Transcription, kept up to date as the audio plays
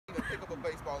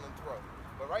baseball and throw.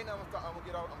 But right now I'm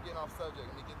getting off subject.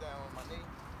 Let me get down on my knee.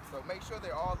 So make sure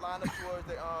they're all lined up towards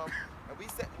the and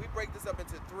we break this up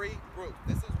into 3 groups.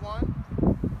 This is 1.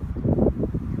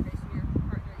 You're facing your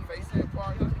partner. Facing your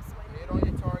partner. Head on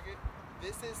your target.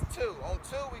 This is 2. On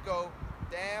 2 we go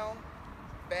down,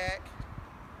 back,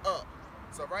 up.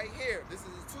 So right here, this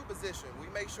is a 2 position. We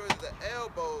make sure that the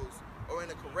elbows are in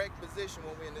the correct position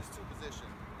when we're in this 2 position.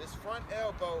 This front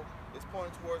elbow is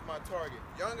pointing towards my target.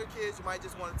 Younger kids, you might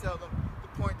just want to tell them to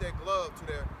point their glove to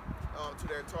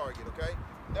their target, okay?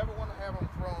 Never want to have them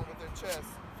thrown with their chest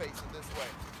facing this way.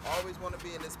 Always want to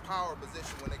be in this power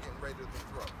position when they're getting ready to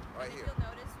throw, right here. You'll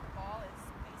notice the ball is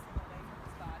facing away from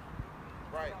his body.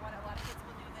 Right. A lot of kids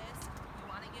will do this. You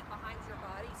want to get behind your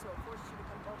body, so it forces you to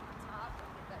come over the top and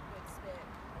get that good spin.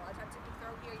 A lot of times if you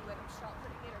throw here, you end up shot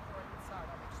putting it or throwing it inside.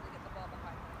 I'll make sure they get the ball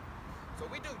behind them. So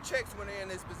we do checks when they're in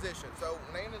this position. So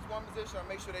when they're in this 1 position, I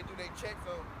make sure they do their check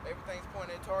so everything's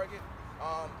pointing at target.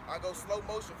 I go slow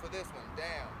motion for this one.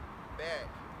 Down, back,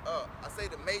 up. I say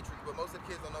the matrix, but most of the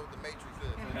kids don't know what the matrix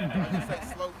is. I just say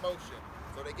slow motion.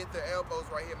 So they get their elbows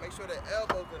right here. Make sure their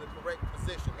elbows in the correct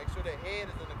position. Make sure their head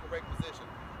is in the correct position.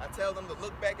 I tell them to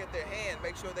look back at their hand.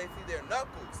 Make sure they see their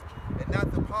knuckles and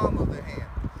not the palm of their hand.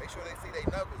 Make sure they see their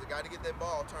knuckles. They got to get that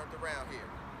ball turned around here.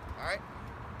 All right?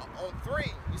 On 3,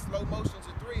 we slow motion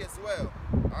to 3 as well.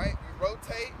 All right? We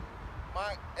rotate.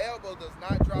 My elbow does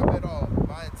not drop at all.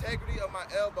 My integrity of my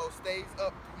elbow stays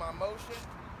up through my motion.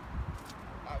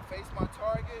 I face my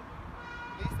target.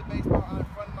 Release the baseball out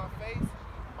in front of my face.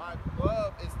 My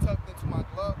glove is tucked into my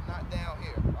glove, not down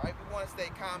here. All right? We want to stay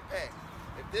compact.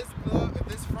 If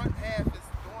this front half is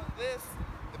doing this,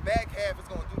 the back half is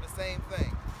going to do the same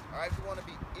thing. All right? We want to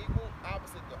be equal,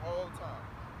 opposite the whole time.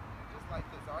 Just like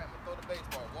this. All right? I'm going to throw the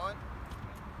baseball. 1,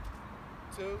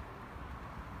 2, 3.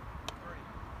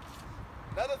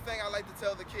 Another thing I like to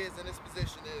tell the kids in this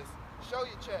position is show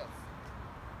your chest.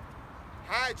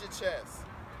 Hide your chest.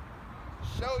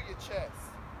 Show your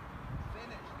chest.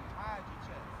 Finish. Hide your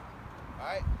chest.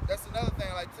 Alright? That's another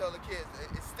thing I like to tell the kids.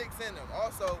 It sticks in them.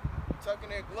 Also, tucking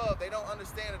their glove. They don't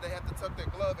understand that they have to tuck their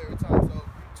glove every time. So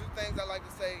 2 things I like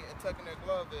to say in tucking their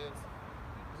glove is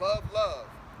glove love.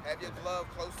 Have your glove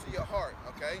close to your heart,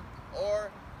 okay? Or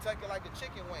tuck it like a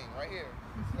chicken wing right here.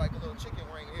 It's like a little chicken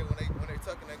wing here when they're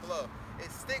tucking their glove.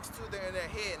 It sticks to their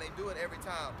head and they do it every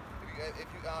time. If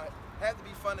you have to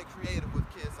be fun and creative with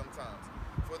kids sometimes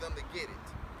for them to get it.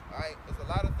 Alright? There's a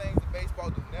lot of things in baseball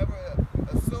do never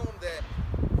assume that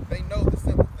they know the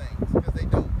simple things because they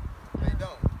don't. They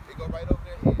don't. They go right over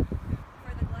their head.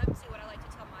 For the glove too, what I like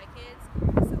to tell my kids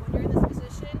is that when you're in this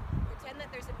position, pretend that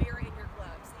there's a mirror in your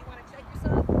glove. So you want to check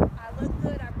yourself, I look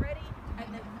good, I'm ready, and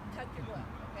then tuck your glove,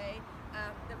 okay?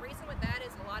 The reason with that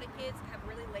is a lot of kids have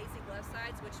really lazy glove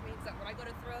sides, which means that when I go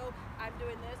to throw, I'm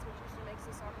doing this, which usually makes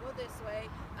this arm go this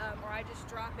way, or I just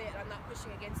drop it and I'm not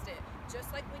pushing against it. Just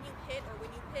like when you hit or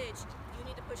when you pitch, you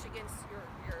need to push against your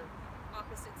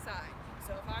opposite side.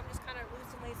 So if I'm just kind of loose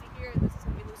and lazy here, this is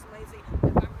going to be loose and lazy.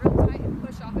 If I'm real tight and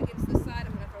push off against this side,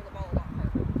 I'm going to throw the ball a lot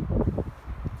harder.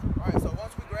 Alright, so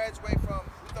once we graduate from,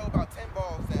 we throw about 10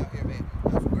 balls down here, baby.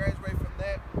 Once we graduate from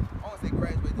that, I want to say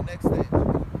graduate the next stage.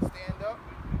 Stand up.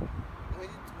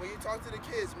 When you talk to the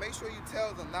kids, make sure you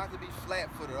tell them not to be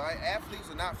flat-footed, all right? Athletes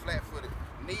are not flat-footed.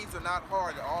 Knees are not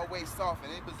hard. They're always soft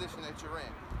in any position that you're in.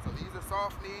 So these are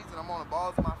soft knees, and I'm on the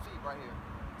balls of my feet right here.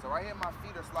 So right here, my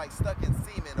feet are like stuck in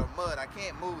cement or mud. I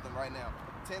can't move them right now.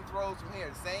 10 throws from here.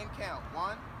 Same count.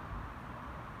 1,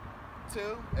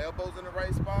 2, elbows in the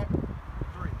right spot.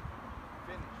 3,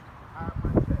 finish. Hide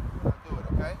my chest when I do it,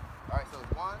 okay? All right, so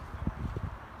it's 1,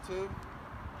 2,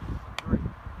 3.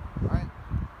 All right?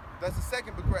 That's the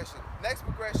second progression. Next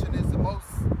progression is the most,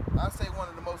 I'd say one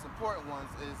of the most important ones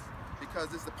is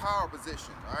because it's the power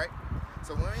position, all right?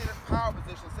 So when we're in a power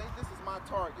position, say this is my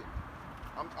target.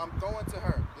 I'm throwing to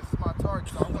her. This is my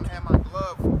target, so I'm going to have my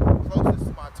glove closest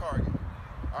to my target.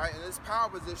 All right, in this power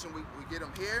position, we get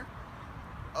them here.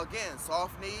 Again,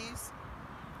 soft knees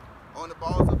on the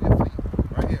balls of your feet,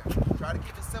 right here. Try to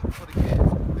keep it simple for the kids.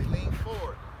 They lean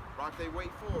forward, rock their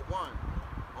weight forward. 1.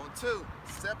 On 2,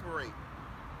 separate.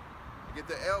 Get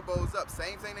their elbows up.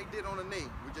 Same thing they did on the knee.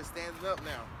 We're just standing up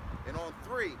now. And on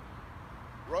 3,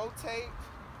 rotate,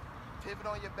 pivot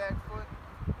on your back foot,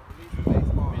 release the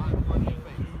baseball out in front of your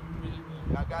face.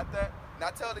 Y'all got that? Now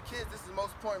tell the kids this is the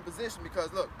most important position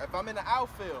because look, if I'm in the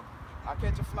outfield, I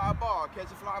catch a fly ball,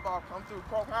 come through,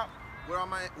 poke out, what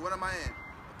am I in?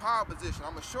 The power position.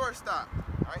 I'm a shortstop.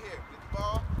 Right here. Get the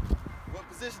ball. What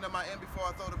position am I in before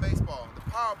I throw the baseball?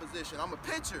 The power position. I'm a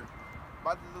pitcher.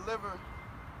 About to deliver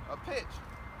a pitch.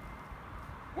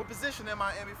 What position am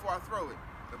I in before I throw it?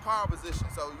 the power position.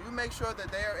 So you make sure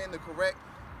that they are in the correct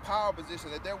power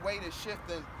position, that their weight is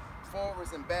shifting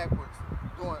forwards and backwards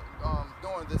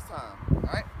during this time. All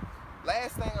right.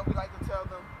 Last thing that we like to tell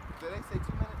them. Did they say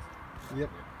 2 minutes? Yep.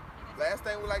 Last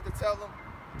thing we like to tell them.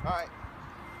 All right.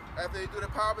 After they do the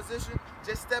power position,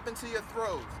 just step into your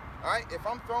throws. All right. If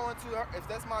I'm throwing to her, if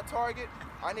that's my target,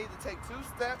 I need to take 2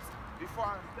 steps before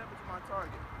I step into my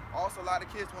target. Also, a lot of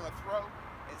kids want to throw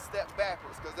and step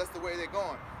backwards because that's the way they're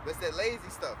going. That's that lazy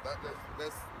stuff.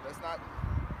 Let's not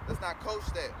coach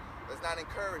that. Let's not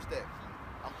encourage that.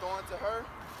 I'm throwing to her.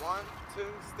 1, 2,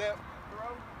 step, throw.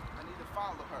 I need to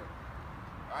follow her.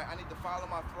 All right. I need to follow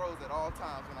my throws at all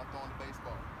times when I'm throwing the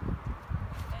baseball.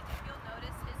 And if you'll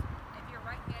notice, if you're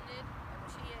right-handed,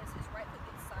 which he is, his right foot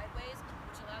gets sideways,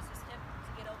 which allows his hip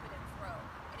to get open and throw.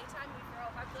 Anytime we throw,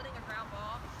 if I'm building a ground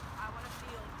ball, I want to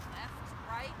feel left,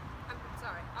 right.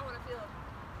 I want to feel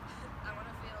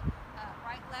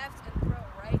right, left, and throw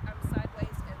right. I'm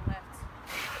sideways and left.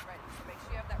 Ready. So make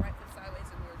sure you have that right foot sideways,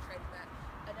 and we're training that.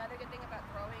 Another good thing about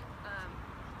throwing,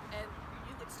 and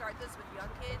you could start this with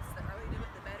young kids. The earlier you do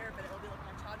it, the better. But it'll be like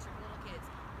more charged for little kids.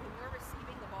 When you're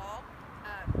receiving the ball,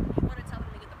 you want to tell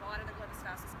them to get the ball out of their glove as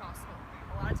fast as possible.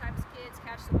 A lot of times, kids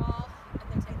catch the ball and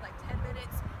they take like 10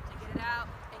 minutes to get it out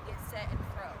and get set and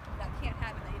throw. That can't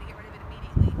happen. They need to get rid of it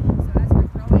immediately. So as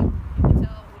we're throwing, you can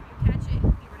tell when you catch it,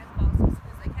 get rid of the ball. So as soon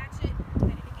as they catch it,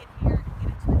 they need to get here and get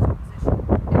into the two position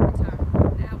every time.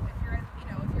 Now, if you're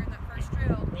in that first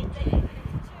drill, they can get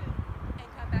to 2 and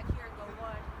come back here and go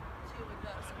 1, 2, and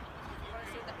go. So if you want to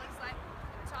see what that looks like, you're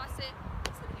gonna toss it.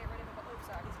 It's gonna get rid of the ball. Oops,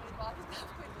 sorry, he's getting the ball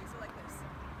quickly. So like this.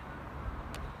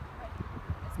 Right.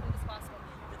 As quick as possible.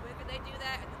 The quicker they do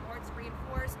that, and the more it's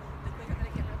reinforced, the quicker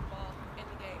they get rid of the ball in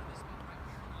the game.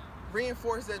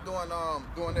 Reinforce that during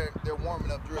their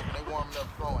warming up drill, when they're warming up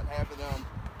throwing, having them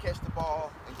catch the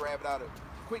ball and grab it out of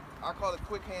quick. I call it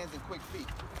quick hands and quick feet.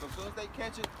 So as soon as they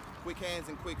catch it, quick hands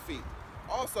and quick feet.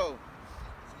 Also,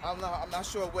 I'm not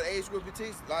sure what age group you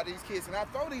teach. A lot of these kids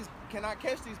cannot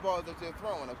catch these balls that they're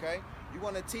throwing. Okay, you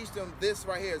want to teach them this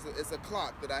right here. It's a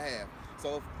clock that I have.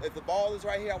 So if the ball is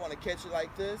right here, I want to catch it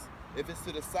like this. If it's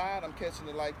to the side, I'm catching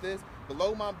it like this.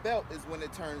 Below my belt is when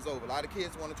it turns over. A lot of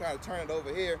kids want to try to turn it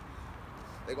over here.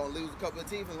 They're going to lose a couple of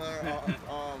teeth and learn. It's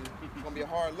going to be a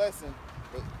hard lesson.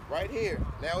 But right here,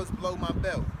 now it's below my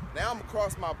belt. Now I'm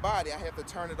across my body. I have to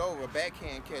turn it over, a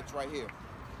backhand catch right here.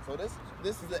 So this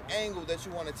is the angle that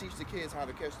you want to teach the kids how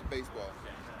to catch the baseball.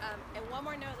 And one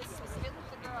more note, this is specifically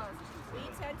for the girls. We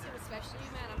tend to, especially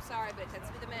you men, I'm sorry, but it tends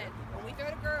to be the men. When we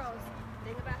throw to girls,